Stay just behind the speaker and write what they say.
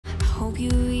hope you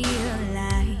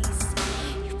realize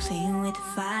you're playing with the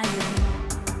fire.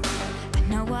 I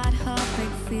know what heartbreak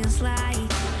feels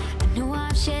like. I know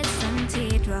I've shed some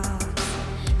teardrops.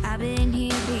 I've been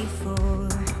here before.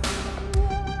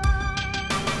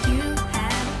 You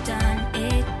have done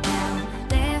it now,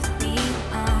 left me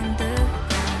on the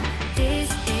ground. This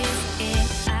is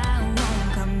it, I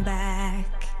won't come back.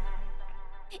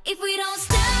 If we don't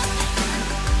stop,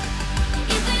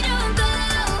 if we don't go,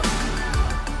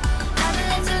 I'll be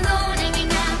left alone every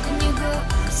night when you go.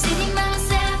 Sitting by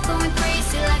myself, going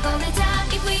crazy like all the time.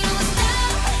 If we don't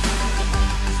stop,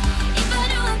 if I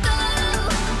don't go,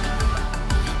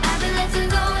 I'll be left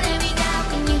alone every night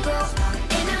when you go.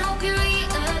 And I hope you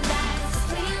realize,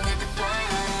 playing with the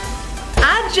fire.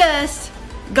 I just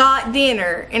got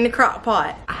dinner in the crock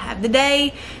pot. I have the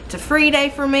day. It's a free day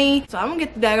for me, so I'm gonna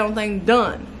get the daggone thing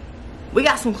done. We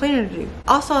got some cleaning to do.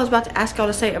 Also, I was about to ask y'all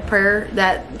to say a prayer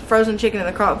that frozen chicken in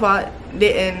the crock pot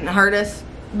didn't hurt us,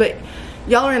 but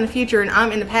y'all are in the future and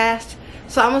I'm in the past,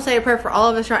 so I'm gonna say a prayer for all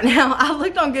of us right now. I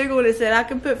looked on Google and it said I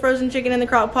could put frozen chicken in the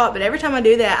crock pot, but every time I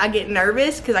do that, I get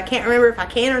nervous because I can't remember if I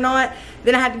can or not.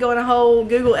 Then I have to go in a whole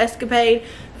Google escapade,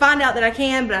 find out that I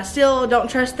can, but I still don't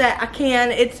trust that I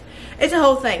can. It's a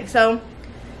whole thing. So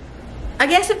I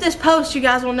guess if this post, you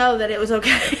guys will know that it was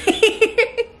okay.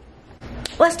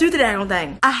 Let's do the daggone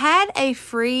thing. I had a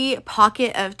free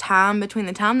pocket of time between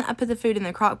the time that I put the food in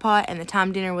the crock pot and the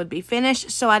time dinner would be finished,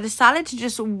 so I decided to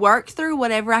just work through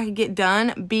whatever I could get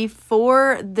done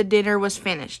before the dinner was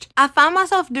finished. I find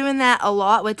myself doing that a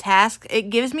lot with tasks. It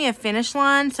gives me a finish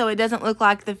line so it doesn't look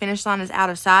like the finish line is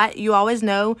out of sight. You always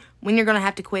know when you're gonna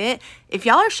have to quit. If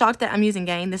y'all are shocked that I'm using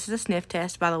Gain, this is a sniff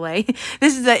test, by the way.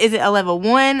 This is is it a level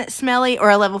 1 smelly or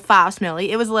a level 5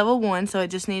 smelly? It was level 1, so it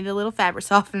just needed a little fabric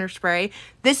softener spray.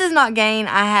 This is not Gain.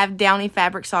 I have Downy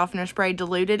fabric softener spray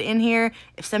diluted in here.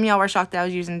 If some of y'all were shocked that I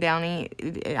was using Downy,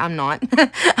 I'm not.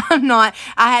 I'm not.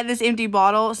 I had this empty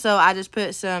bottle, so I just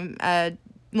put some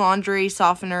laundry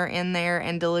softener in there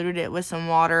and diluted it with some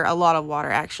water, a lot of water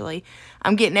actually.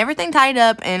 I'm getting everything tied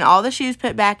up and all the shoes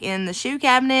put back in the shoe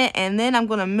cabinet, and then I'm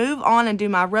going to move on and do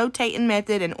my rotating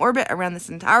method and orbit around this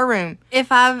entire room.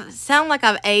 If I sound like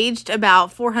I've aged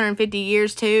about 450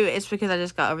 years too, it's because I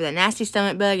just got over that nasty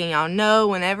stomach bug, and y'all know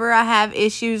whenever I have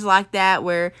issues like that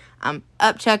where I'm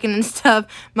upchucking and stuff,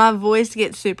 my voice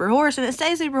gets super hoarse, and it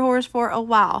stays super hoarse for a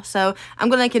while. So I'm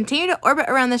going to continue to orbit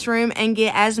around this room and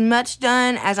get as much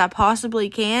done as I possibly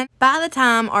can by the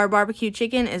time our barbecue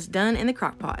chicken is done in the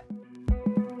crock pot.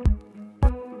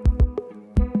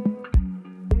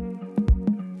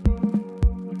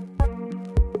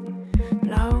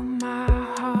 Blow my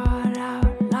heart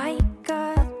out like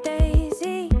a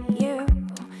daisy. You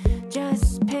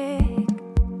just pick,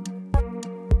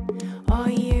 or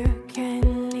you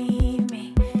can leave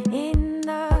me in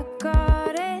the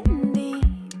garden deep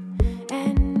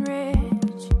and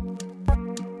rich.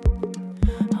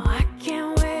 Oh, I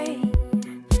can't wait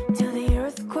till the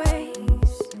earth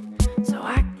quakes so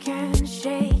I can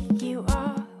shake you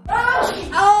off.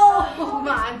 Oh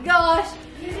my gosh.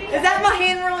 Is that my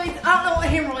hemorrhoids? I don't know what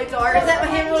hemorrhoids are. Is that my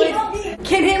hemorrhoids?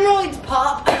 Can hemorrhoids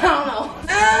pop? I don't know.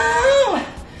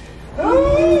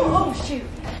 Oh, oh shoot.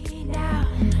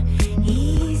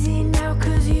 Easy now,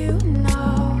 'cause you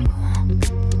know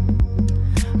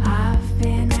I've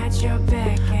been at your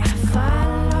beck and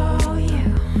follow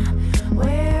you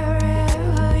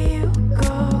wherever you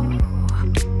go.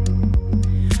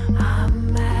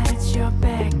 I'm at your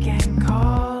beck and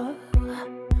call.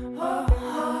 Oh,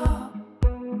 oh,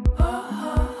 oh,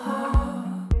 oh, oh.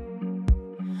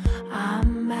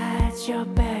 I'm at your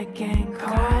beck and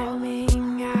call.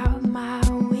 Climbing out my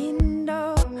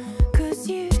window, 'cause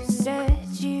you said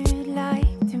you'd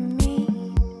like to meet.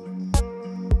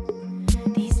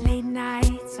 These late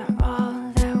nights are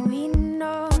all that we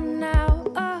know now,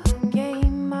 a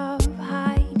game of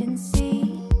hide and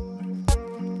seek.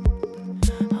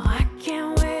 Oh, I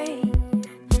can't wait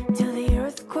till the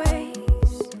earth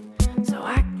quakes so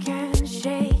I can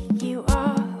shake you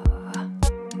off.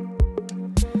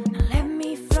 Now let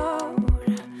me float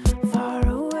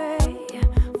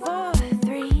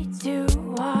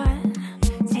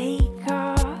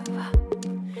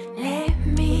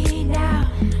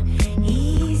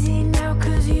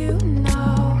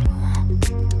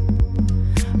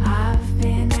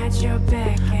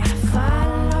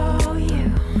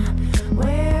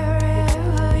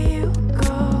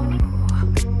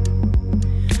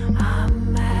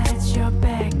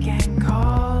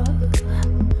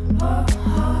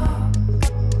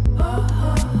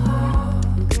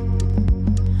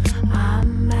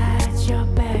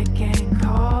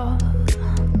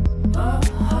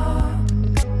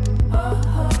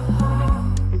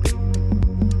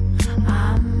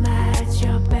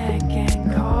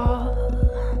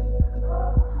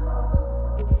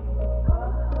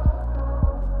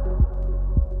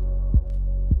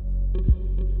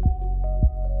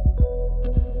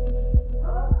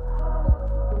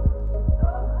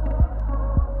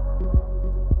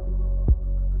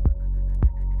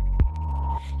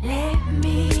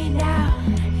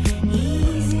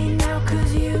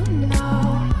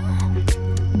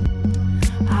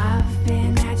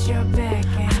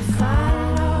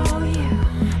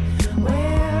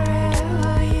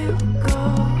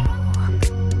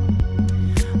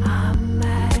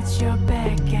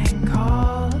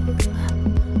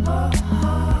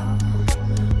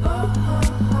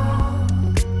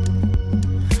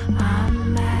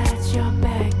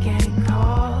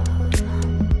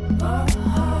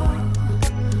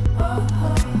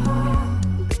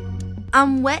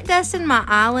I'm wet dusting my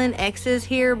island X's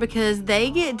here because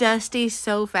they get dusty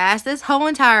so fast. This whole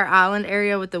entire island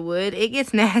area with the wood, it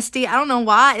gets nasty. I don't know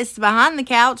why. It's behind the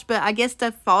couch, but I guess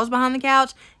stuff falls behind the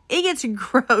couch. It gets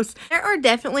gross. There are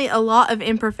definitely a lot of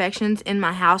imperfections in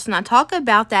my house, and I talk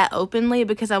about that openly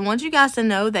because I want you guys to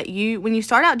know that when you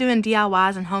start out doing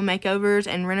DIYs and home makeovers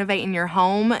and renovating your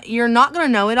home, you're not going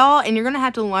to know it all, and you're going to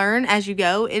have to learn as you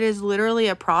go. It is literally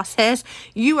a process.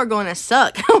 You are going to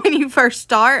suck when you first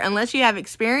start unless you have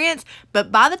experience,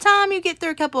 but by the time you get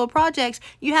through a couple of projects,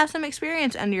 you have some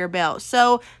experience under your belt.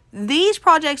 So these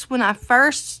projects, when I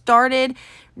first started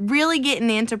really getting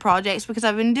into projects, because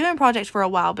I've been doing projects for a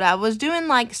while, but I was doing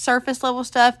like surface level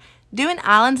stuff. Doing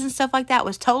islands and stuff like that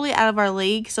was totally out of our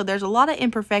league, so there's a lot of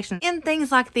imperfections in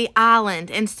things like the island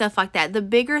and stuff like that. The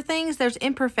bigger things, there's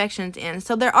imperfections in.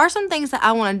 So there are some things that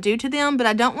I want to do to them, but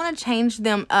I don't want to change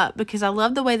them up because I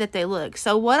love the way that they look.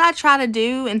 So what I try to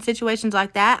do in situations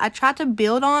like that, I try to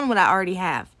build on what I already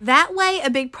have. That way, a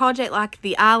big project like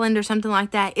the island or something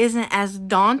like that isn't as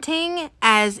daunting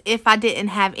as if I didn't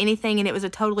have anything and it was a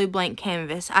totally blank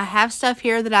canvas. I have stuff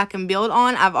here that I can build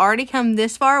on. I've already come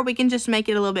this far. We can just make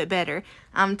it a little bit better.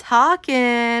 I'm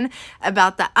talking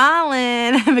about the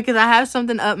island because I have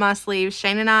something up my sleeve.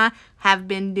 Shane and I have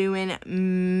been doing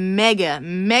mega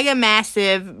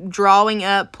massive drawing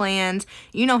up plans.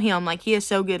 You know him, like he is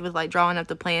so good with like drawing up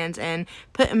the plans and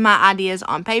putting my ideas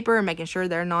on paper and making sure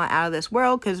they're not out of this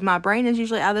world, because my brain is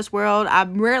usually out of this world. I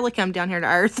rarely come down here to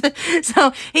earth.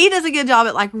 So he does a good job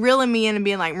at like reeling me in and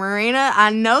being like, Marina,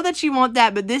 I know that you want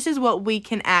that, but this is what we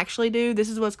can actually do. This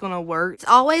is what's gonna work. It's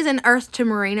always an Earth to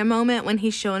Marina moment when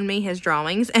he's showing me his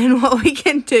drawings and what we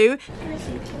can do.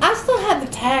 I still have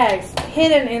the tags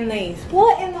hidden in these.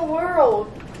 What in the world?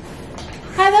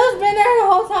 Have those been there the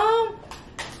whole time?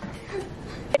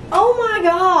 Oh my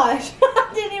gosh.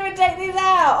 I didn't even take these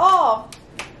off.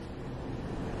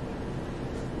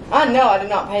 I know I did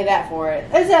not pay that for it.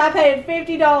 They said I paid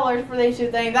 $50 for these two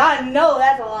things. I know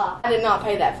that's a lie. I did not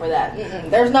pay that for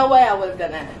that. There's no way I would have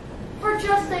done that. For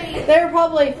just a... They were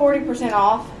probably 40%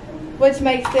 off, which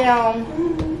makes them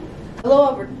a little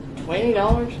over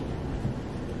 $20.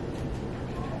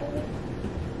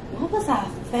 What was I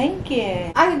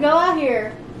thinking? I could go out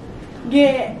here,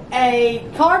 get a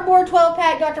cardboard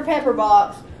 12-pack Dr. Pepper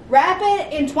box, wrap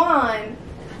it in twine,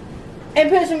 and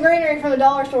put some greenery from the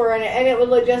dollar store in it, and it would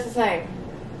look just the same.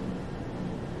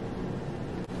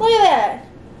 Look at that.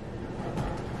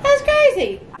 That's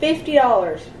crazy.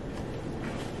 $50.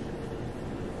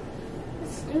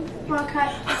 That's stupid.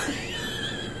 Okay.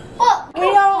 We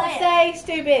don't say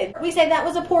stupid. We say that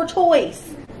was a poor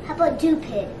choice. How about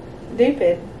dupid?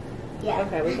 Stupid. Yeah.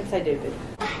 Okay, we can say stupid.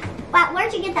 Wow,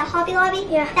 where'd you get that? Hobby Lobby?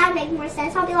 Yeah. That would make more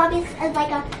sense. Hobby Lobby is like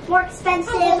a more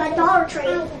expensive Dollar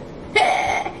Tree.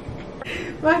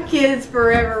 My kid's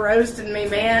forever roasting me,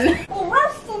 man. They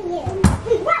roasted you.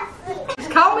 We roasted you.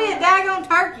 Just call me a daggone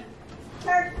turkey.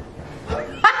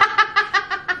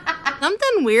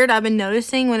 Something weird I've been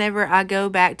noticing whenever I go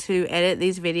back to edit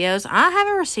these videos, I have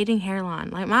a receding hairline.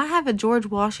 Like, I have a George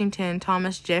Washington,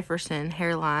 Thomas Jefferson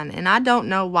hairline, and I don't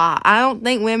know why. I don't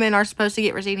think women are supposed to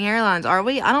get receding hairlines, are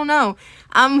we? I don't know.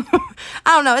 I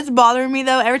don't know. It's bothering me,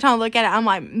 though. Every time I look at it, I'm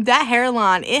like, that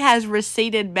hairline, it has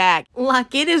receded back.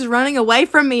 Like, it is running away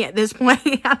from me at this point.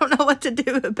 I don't know what to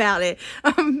do about it.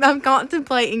 I'm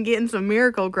contemplating getting some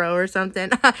Miracle Grow or something.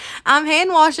 I'm hand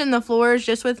washing the floors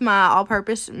just with my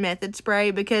all-purpose method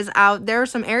spray because there are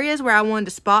some areas where I wanted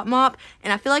to spot mop,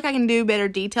 and I feel like I can do better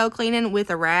detail cleaning with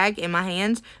a rag in my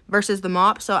hands versus the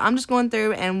mop. So I'm just going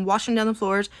through and washing down the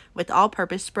floors with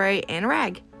all-purpose spray and a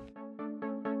rag.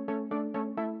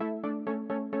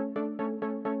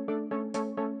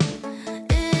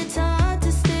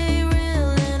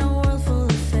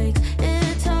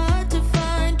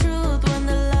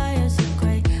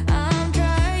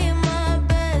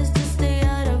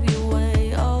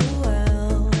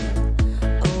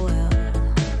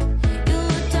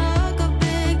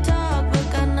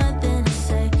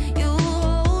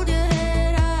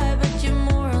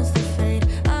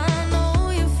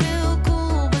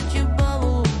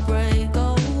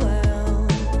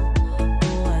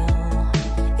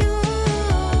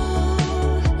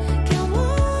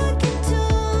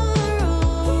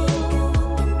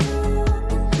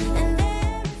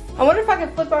 I wonder if I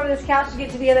can flip over this couch to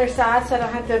get to the other side so I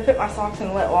don't have to put my socks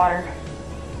in wet water.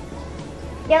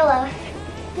 Yellow.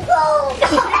 Oh,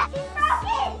 God. She's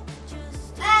broken.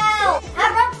 Ow. I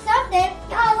rubbed something.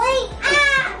 Golly.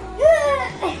 Ah.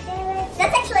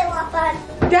 That's actually a lot of fun.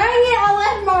 Dang it, I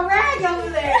left my rag over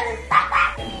there.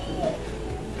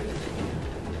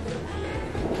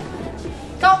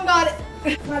 Dalton got it.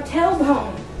 My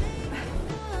tailbone.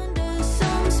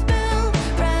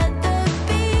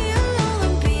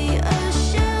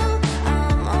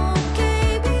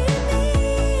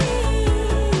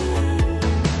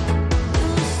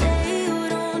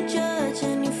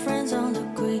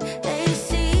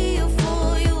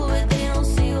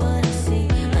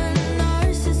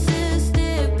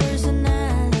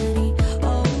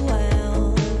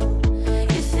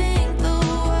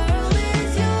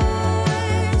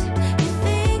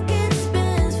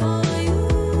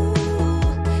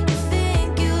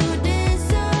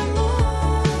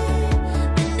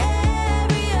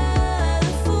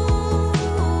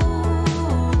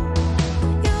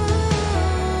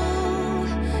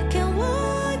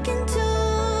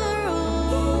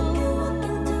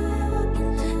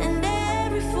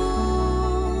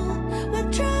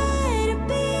 try to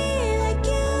be like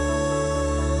you.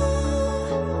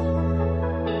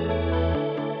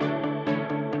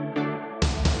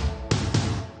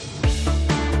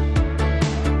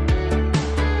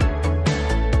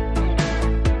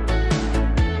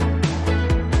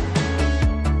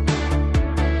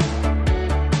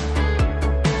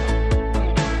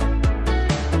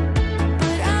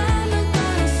 But I'm not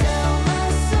gonna sell my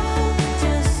soul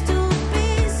just to be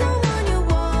someone you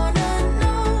wanna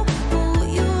know. Who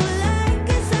you like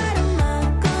is out of my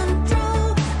control.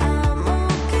 I'm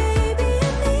okay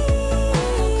being me.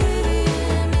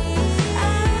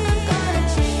 I'm not gonna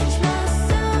change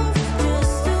myself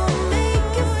just to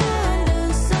make you feel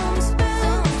under some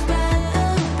spell. Rather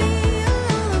be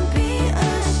alone than be a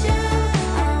shell.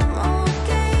 I'm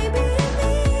okay being me.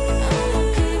 I'm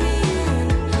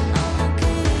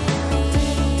okay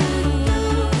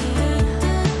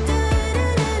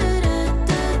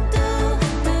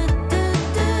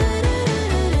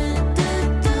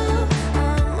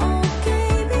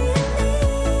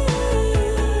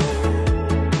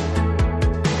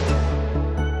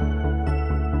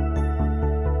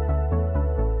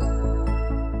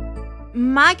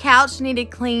My couch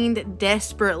needed cleaned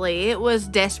desperately. It was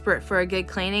desperate for a good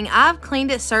cleaning. I've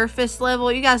cleaned it surface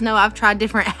level. You guys know I've tried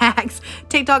different hacks,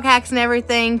 TikTok hacks and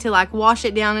everything to like wash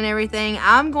it down and everything.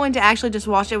 I'm going to actually just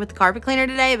wash it with the carpet cleaner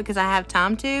today because I have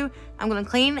time to. I'm going to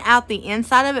clean out the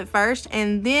inside of it first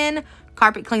and then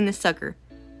carpet clean this sucker.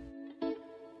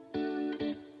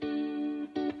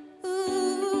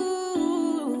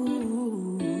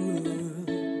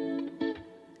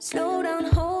 Slow down,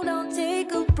 hold on,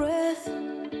 take a breath.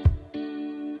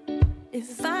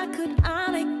 If I could,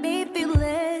 I'd make me feel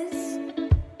less.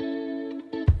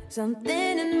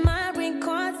 Something in my brain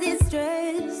causes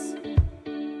stress.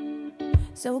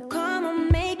 So come and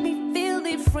make me feel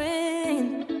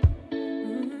different.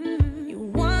 You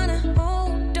wanna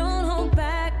hold, don't hold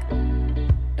back.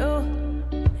 Oh,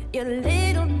 your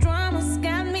little drama's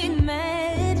got me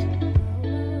mad.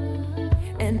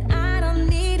 And I don't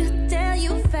need to tell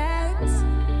you facts.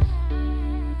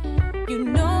 You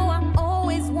know I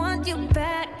always want you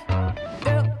back,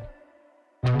 girl.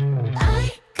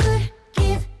 I could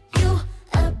give you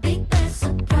a big bad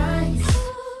surprise.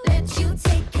 Let you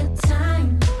take your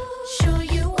time. Show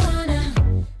you wanna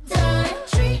die.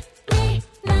 Treat me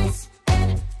nice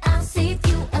and I'll save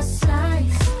you a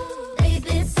slice. Baby,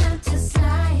 it's time to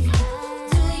slide.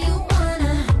 Do you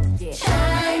wanna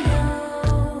try?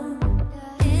 No,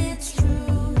 it's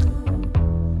true.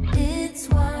 It's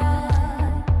what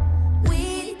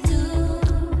we do.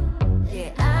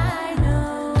 Yeah, I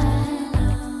know.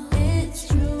 It's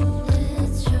true.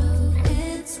 It's true.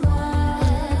 It's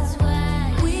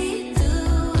what we do.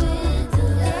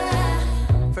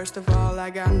 Yeah. First of all, I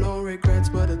got no regrets,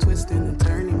 but a twisting and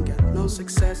turning, got no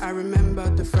success. I remember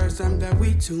the first time that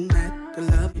we two met. The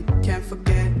love you can't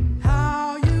forget.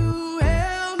 How you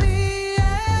held me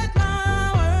at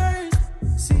my worst.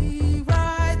 See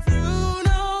right through,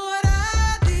 know what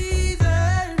I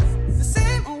deserve. The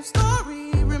same old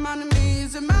story reminding me,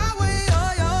 is it my way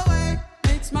or your way?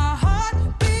 Makes my heart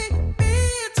beat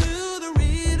to the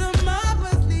rhythm of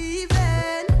us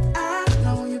leaving. I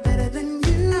know you better than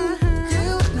you.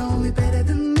 You know me better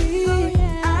than me.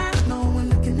 I know when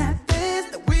looking at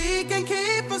this that we can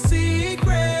keep a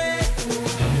secret.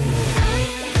 I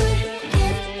could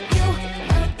give you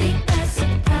a big bad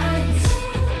surprise.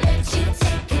 Let you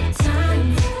take your time.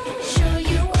 Show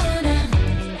you wanna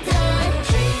die.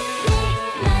 Treat me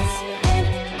nice and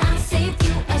I'll save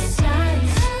you a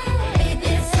slice. Baby,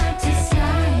 it's time to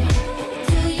slide.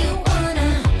 Do you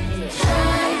wanna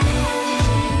try?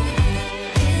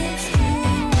 It's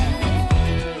true.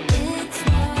 It's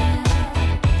what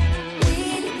we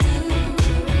do.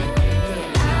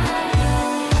 I know.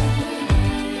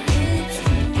 It's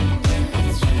true.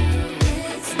 It's true.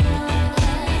 It's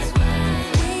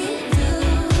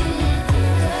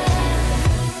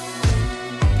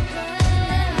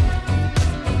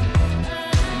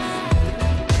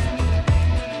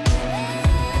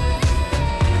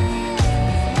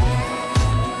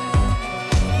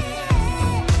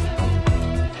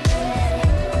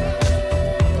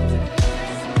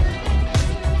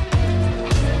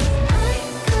I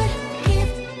could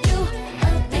give you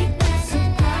a big bad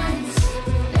surprise.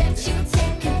 Let you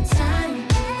take your time.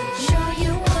 Show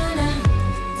you wanna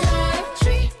die.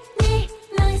 Treat me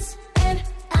nice and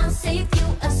I'll save you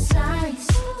a slice.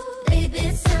 Baby,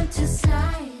 it's time to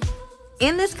slide.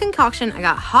 In this concoction, I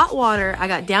got hot water, I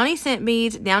got Downy scent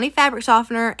beads, Downy fabric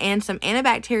softener, and some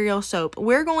antibacterial soap.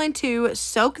 We're going to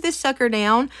soak this sucker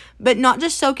down, but not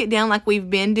just soak it down like we've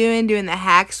been doing the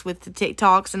hacks with the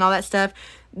TikToks and all that stuff.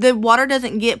 the water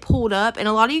doesn't get pulled up. And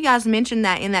a lot of you guys mentioned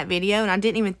that in that video, and I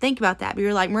didn't even think about that. But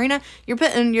you're like, Marina,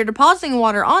 you're depositing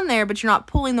water on there, but you're not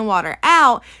pulling the water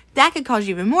out. That could cause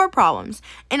you even more problems.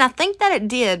 And I think that it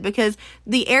did, because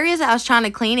the areas that I was trying to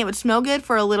clean, it would smell good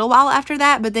for a little while after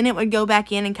that, but then it would go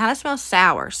back in and kind of smell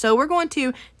sour. So we're going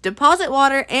to deposit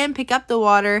water and pick up the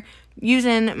water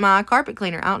using my carpet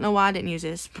cleaner. I don't know why I didn't use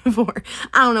this before.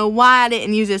 I don't know why I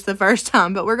didn't use this the first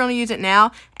time, but we're going to use it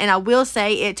now. And I will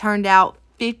say it turned out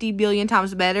 50 billion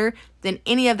times better than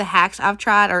any of the hacks I've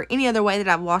tried or any other way that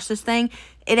I've washed this thing.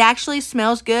 It actually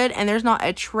smells good, and there's not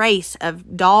a trace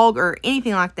of dog or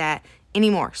anything like that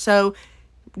anymore. So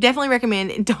definitely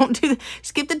recommend, don't do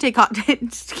skip the TikTok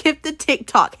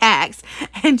hacks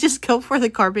and just go for the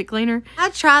carpet cleaner. I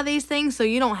try these things so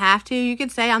you don't have to. You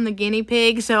could say I'm the guinea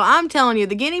pig. So I'm telling you,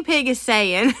 the guinea pig is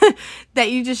saying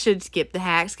that you just should skip the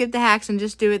hacks and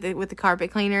just do it with the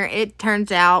carpet cleaner. It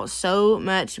turns out so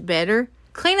much better.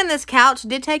 Cleaning this couch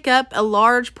did take up a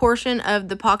large portion of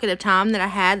the pocket of time that I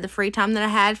had, the free time that I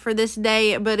had for this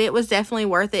day, but it was definitely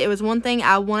worth it. It was one thing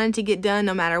I wanted to get done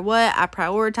no matter what. I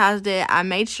prioritized it. I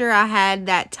made sure I had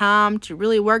that time to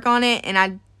really work on it, and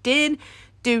I did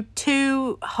do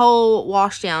 2 whole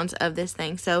wash downs of this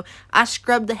thing. So I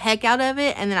scrubbed the heck out of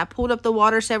it, and then I pulled up the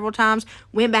water several times,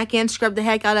 went back in, scrubbed the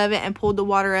heck out of it, and pulled the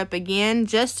water up again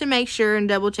just to make sure and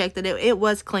double check that it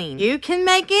was clean. You can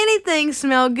make anything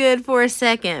smell good for a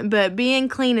second, but being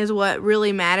clean is what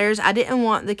really matters. I didn't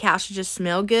want the couch to just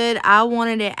smell good. I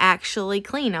wanted it actually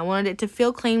clean. I wanted it to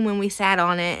feel clean when we sat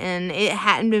on it, and it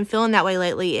hadn't been feeling that way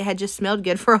lately. It had just smelled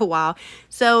good for a while.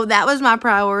 So that was my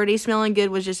priority. Smelling good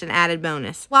was just an added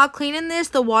bonus. While cleaning this,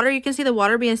 the water, you can see the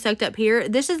water being sucked up here.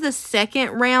 This is the second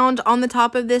round on the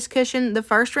top of this cushion. The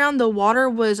first round, the water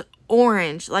was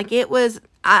orange. Like it was,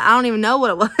 I don't even know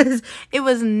what it was. It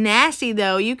was nasty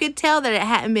though. You could tell that it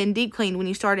hadn't been deep cleaned when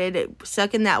you started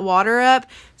sucking that water up.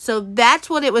 So that's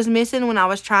what it was missing when I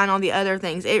was trying all the other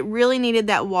things. It really needed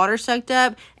that water sucked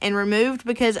up and removed,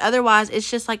 because otherwise it's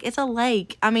just like, it's a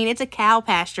lake. I mean, it's a cow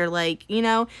pasture lake. You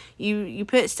know, you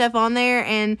put stuff on there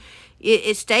and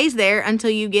it stays there until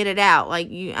you get it out. Like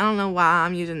I don't know why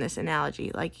I'm using this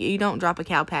analogy. Like you don't drop a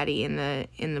cow patty in the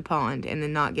pond and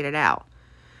then not get it out.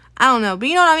 I don't know, but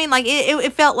you know what I mean? Like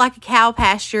it felt like a cow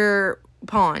pasture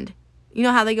pond. You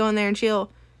know how they go in there and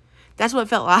chill? That's what it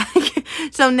felt like.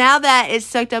 So now that it's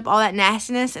sucked up all that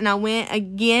nastiness, and I went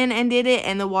again and did it,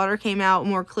 and the water came out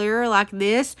more clearer like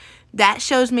this, that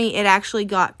shows me it actually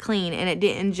got clean and it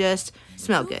didn't just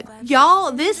smell good.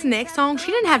 Y'all, this next song,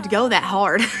 she didn't have to go that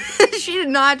hard. She did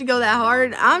not have to go that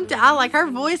hard. I like her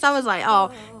voice. I was like,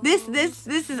 oh, this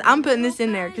is, I'm putting this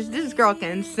in there because this girl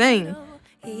can sing.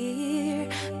 Here,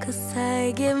 'cause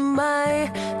I give my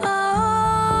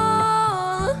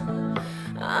all,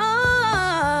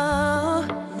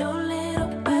 no, little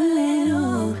by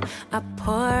little, I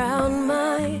pour out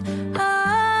my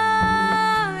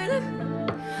heart,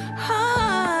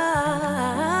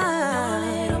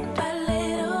 little by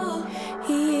little.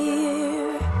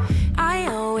 Here, I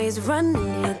always run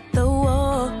and hit the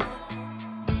wall.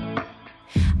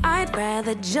 I'd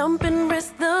rather jump and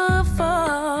risk the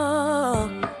fall.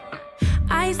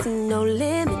 I see no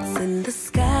limits in the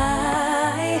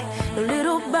sky,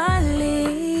 little by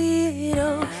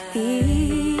little.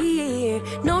 Here,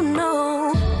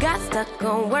 no, got stuck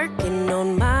on working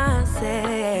on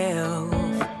myself.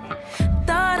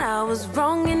 Thought I was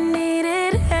wrong and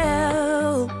needed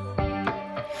help,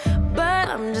 but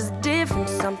I'm just different,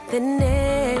 something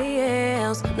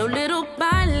else. No, little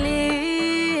by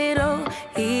little.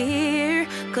 Here,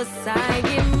 'cause I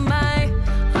give my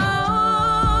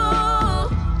all,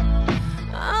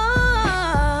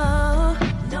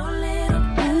 no, little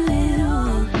by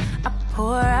little, I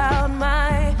pour out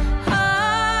my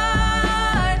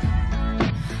heart,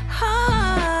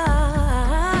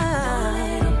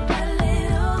 little by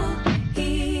little.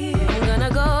 Here, I'm gonna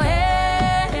go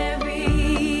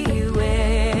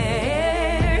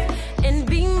everywhere and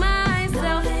be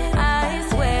myself, I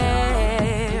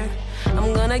swear.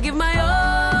 I'm gonna give my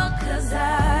all, 'cause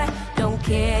I don't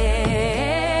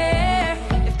care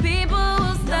if people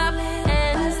will stop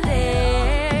and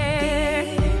stare.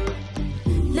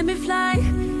 Let me fly,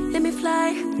 let me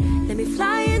fly, let me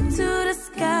fly into the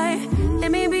sky.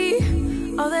 Let me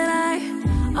be all that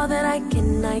I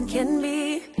can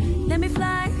be. Let me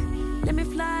fly, let me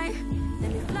fly,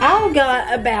 let me fly. I've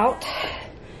got about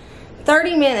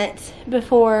 30 minutes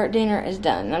before dinner is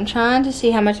done. I'm trying to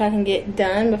see how much I can get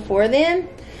done before then.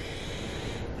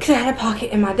 because I had a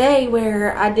pocket in my day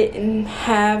where I didn't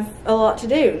have a lot to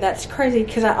do. That's crazy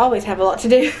because I always have a lot to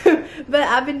do. But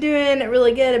I've been doing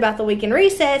really good about the weekend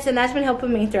resets, and that's been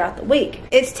helping me throughout the week.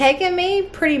 It's taken me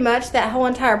pretty much that whole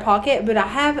entire pocket, but I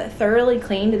have thoroughly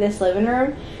cleaned this living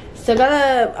room. So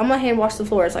I'm gonna hand wash the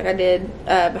floors like I did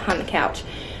behind the couch.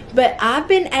 But I've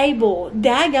been able,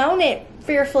 daggone it,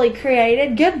 fearfully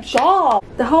created, good job.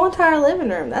 The whole entire living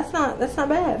room, that's not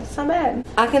bad, it's not bad.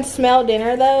 I can smell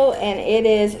dinner though, and it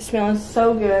is smelling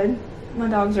so good. My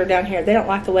dogs are down here, they don't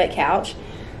like the wet couch.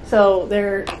 So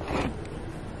they're,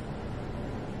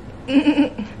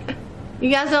 you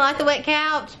guys don't like the wet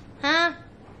couch, huh?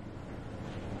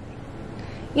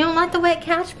 You don't like the wet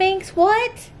couch, Binks?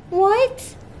 What?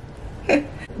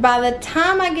 By the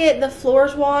time I get the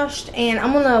floors washed, and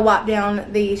I'm gonna wipe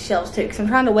down these shelves too because I'm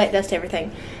trying to wet dust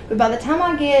everything, but by the time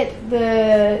I get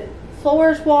the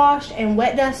floors washed and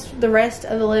wet dust the rest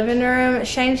of the living room,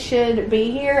 Shane should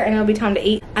be here and it'll be time to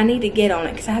eat. I need to get on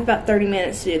it because I have about 30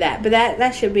 minutes to do that, but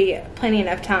that should be plenty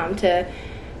enough time to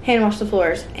hand wash the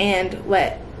floors and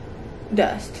wet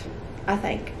dust, I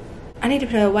think. I need to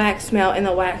put a wax smell in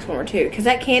the wax warmer too because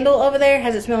that candle over there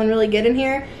has it smelling really good in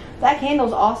here. That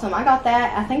candle's awesome. I got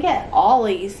that, I think, at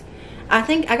Ollie's. I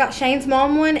think I got Shane's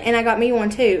mom one and I got me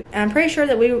one too. And I'm pretty sure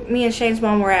that me and Shane's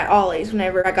mom were at Ollie's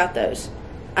whenever I got those,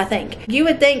 I think. You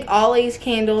would think Ollie's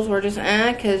candles were just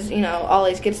because, you know,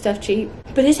 Ollie's get stuff cheap.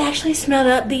 But it's actually smelled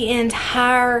up the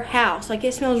entire house. Like,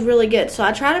 it smells really good. So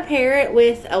I try to pair it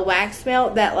with a wax smell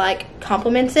that, like,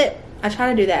 complements it. I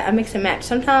try to do that. I mix and match.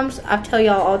 Sometimes I tell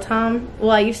y'all all the time. Well,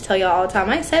 I used to tell y'all all the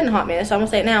time. I ain't said in a hot minute, so I'm gonna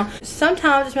say it now.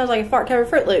 Sometimes it smells like a fart covered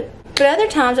Fruit Loop, but other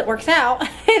times it works out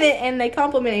and they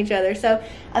complement each other. So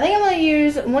I think I'm gonna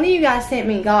use, one of you guys sent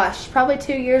me, gosh, probably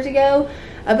 2 years ago,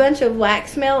 a bunch of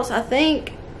wax melts. I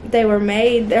think they were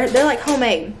made. They're like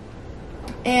homemade,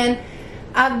 and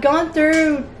I've gone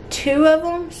through 2 of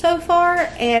them so far,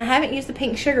 and I haven't used the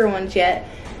pink sugar ones yet.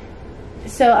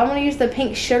 So I'm gonna use the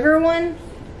pink sugar one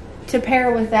to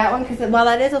pair with that one, because while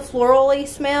that is a florally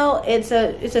smell, it's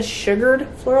a sugared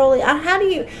florally. How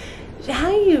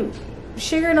do you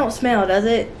sugar don't smell, does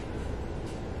it?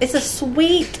 It's a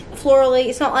sweet florally.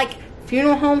 It's not like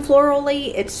funeral home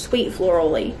florally, it's sweet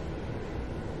florally.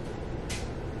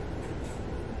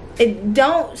 It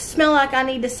don't smell like I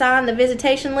need to sign the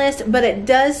visitation list, but it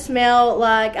does smell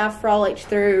like I frolicked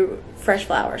through fresh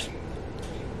flowers.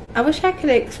 I wish I could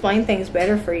explain things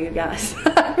better for you guys.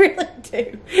 I really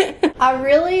do. I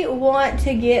really want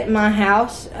to get my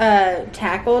house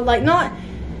tackled. Like, not...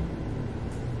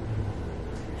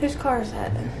 Whose car is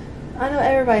that? I know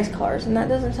everybody's cars, and that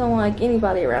doesn't sound like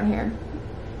anybody around here.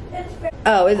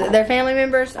 Oh, is it their family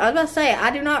members? I was about to say, I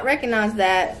do not recognize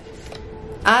that.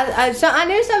 I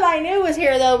knew somebody new was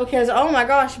here, though, because, oh my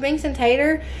gosh, Binks and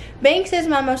Tater. Binks is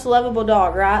my most lovable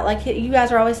dog, right? Like, you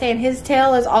guys are always saying his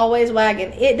tail is always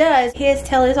wagging. It does. His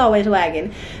tail is always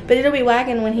wagging. But it'll be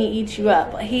wagging when he eats you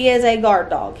up. He is a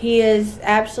guard dog. He is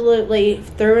absolutely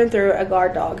through and through a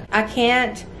guard dog. I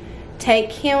can't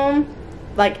take him,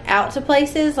 like, out to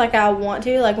places like I want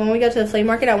to. Like, when we go to the flea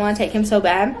market, I want to take him so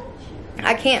bad.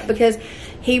 I can't, because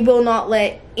he will not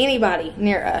let anybody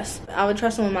near us. I would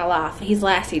trust him with my life. He's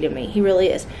Lassie to me. He really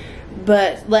is.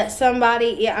 But let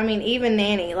somebody, yeah, I mean, even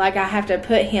Nanny, like, I have to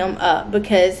put him up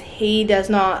because he does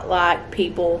not like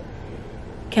people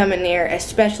coming near,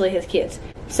 especially his kids.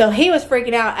 So he was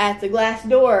freaking out at the glass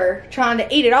door trying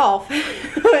to eat it off.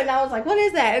 And I was like, what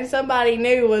is that? And somebody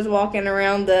new was walking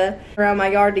around my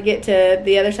yard to get to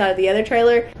the other side of the other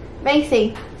trailer.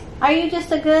 Macy,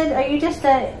 he's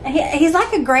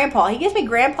like a grandpa. He gives me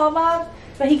grandpa vibes,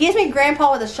 but he gives me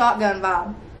grandpa with a shotgun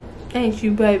vibe. Ain't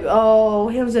you, baby? Oh,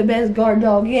 he was the best guard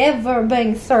dog ever,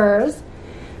 Binksers.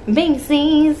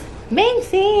 Binksies.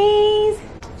 Binksies.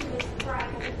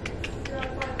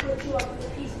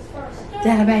 Is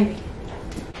that a baby?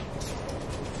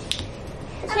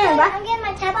 Okay, I'm getting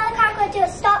my tablet on the car, going to do a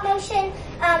stop motion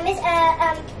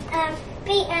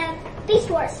Beast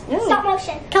Wars. Ooh. Stop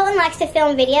motion. Colin likes to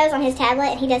film videos on his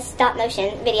tablet, and he does stop motion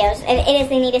videos, and it is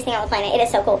the neatest thing on the planet. It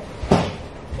is so cool.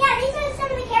 Yeah, these are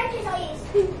some of the characters I'll use.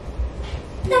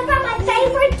 They're from my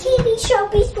favorite TV show,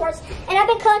 Beast Wars, and I've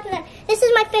been collecting them. This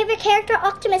is my favorite character,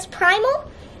 Optimus Primal,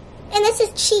 and this is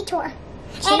Cheetor.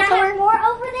 And I have more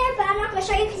over there, but I'm not going to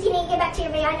show you because you need to get back to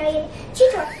your video. I know you.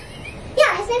 Cheetor.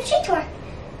 Yeah, his name's Cheetor.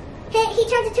 He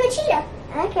turns into a cheetah.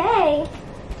 Okay.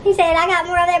 He said, I got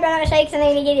more over there, but I'm not going to show you because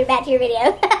I need to get back to your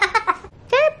video.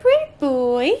 That pretty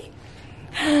boy.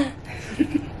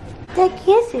 The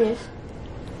kisses.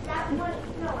 That one,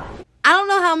 no. I don't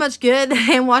know how much good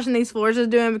hand washing these floors is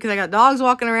doing because I got dogs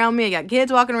walking around me. I got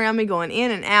kids walking around me, going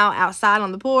in and out, outside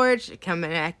on the porch, coming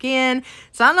back in.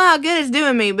 So I don't know how good it's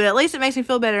doing me, but at least it makes me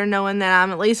feel better knowing that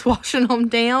I'm at least washing them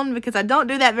down because I don't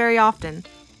do that very often.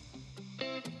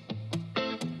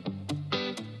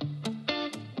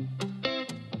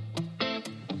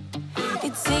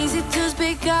 It's easy to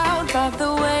speak out about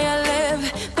the way I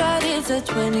live, but it's a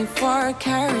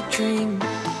 24-karat dream.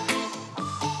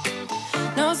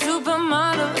 No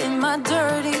supermodel in my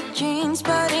dirty jeans,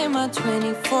 but in my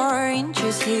 24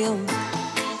 inches heels.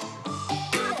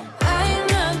 I'm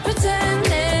not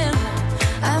pretending,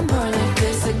 I'm born like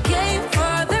this, a game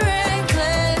for the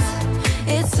reckless.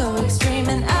 It's so extreme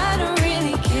and I don't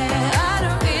really care, I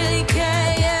don't really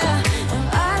care, yeah. No,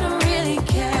 I don't really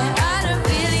care, I don't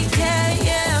really care,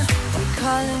 yeah. They're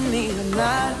calling me a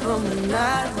mad woman,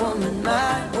 mad woman,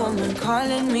 mad woman.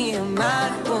 Calling me a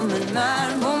mad woman,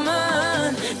 mad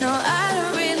woman. No, I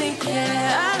don't really care,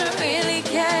 I don't really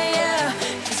care, yeah.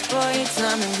 'Cause boy, it's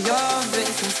none of your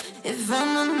business if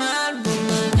I'm a mad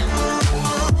woman.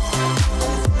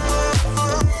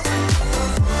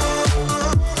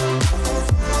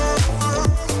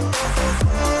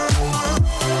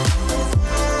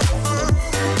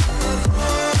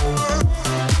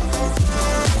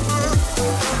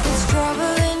 It's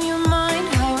trouble in your mind,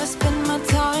 how I spend my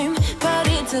time, but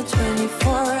it's a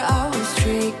 24-hour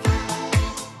streak.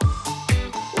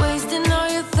 Wasting all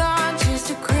your thoughts just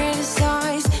to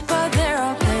criticize, but there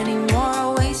are plenty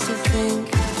more ways to think.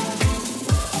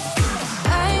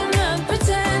 I'm not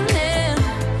pretending,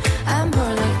 I'm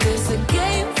born like this, a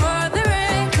game for the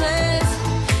reckless.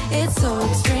 It's so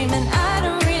extreme and I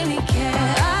don't really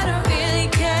care, I don't really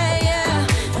care, yeah.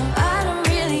 No, I don't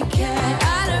really care,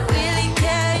 I don't really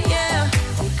care, yeah.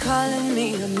 They're calling me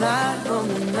a mad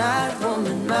woman, mad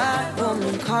woman, mad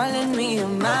woman. Calling me a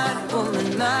mad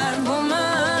woman, mad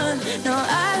woman. No,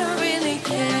 I don't really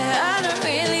care, I don't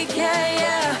really care,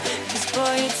 yeah. 'Cause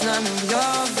boy, it's none of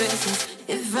your business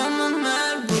if I'm a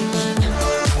mad woman.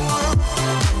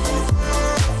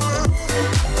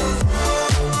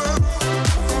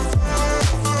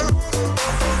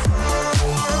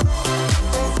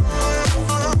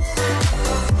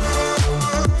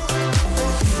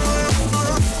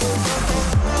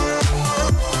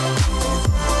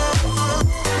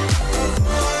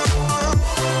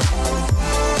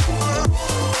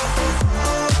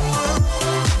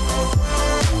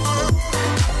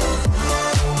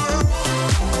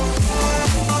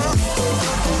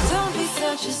 Don't be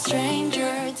such a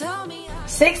stranger, tell me how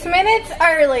 6 minutes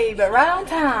early, but right on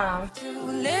time. to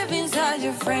live inside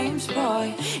your frames,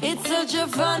 boy. It's such a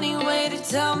funny way to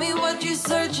tell me what you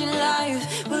search in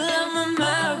life. Well, I'm a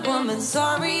mad woman,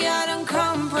 sorry I don't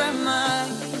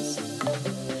compromise.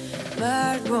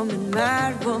 Mad woman,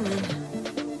 mad woman.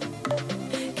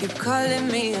 Keep calling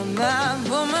me a mad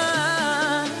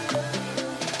woman.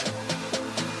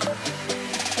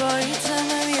 Boy, it's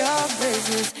none of your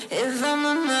business if I'm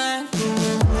a mad woman.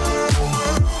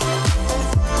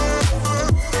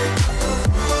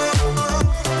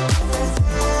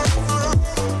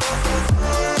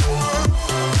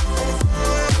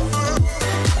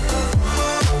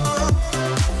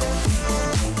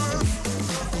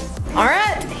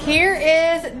 Alright, here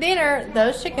is dinner.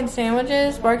 Those chicken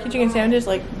sandwiches, barbecue chicken sandwiches,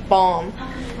 like bomb.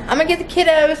 I'm gonna get the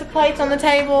kiddos the plates on the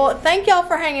table. Thank y'all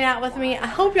for hanging out with me. I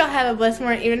hope y'all have a blessed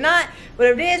morning, even not,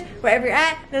 whatever it is, wherever you're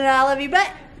at, know that I love you, but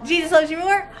Jesus loves you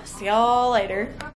more. I'll see y'all later.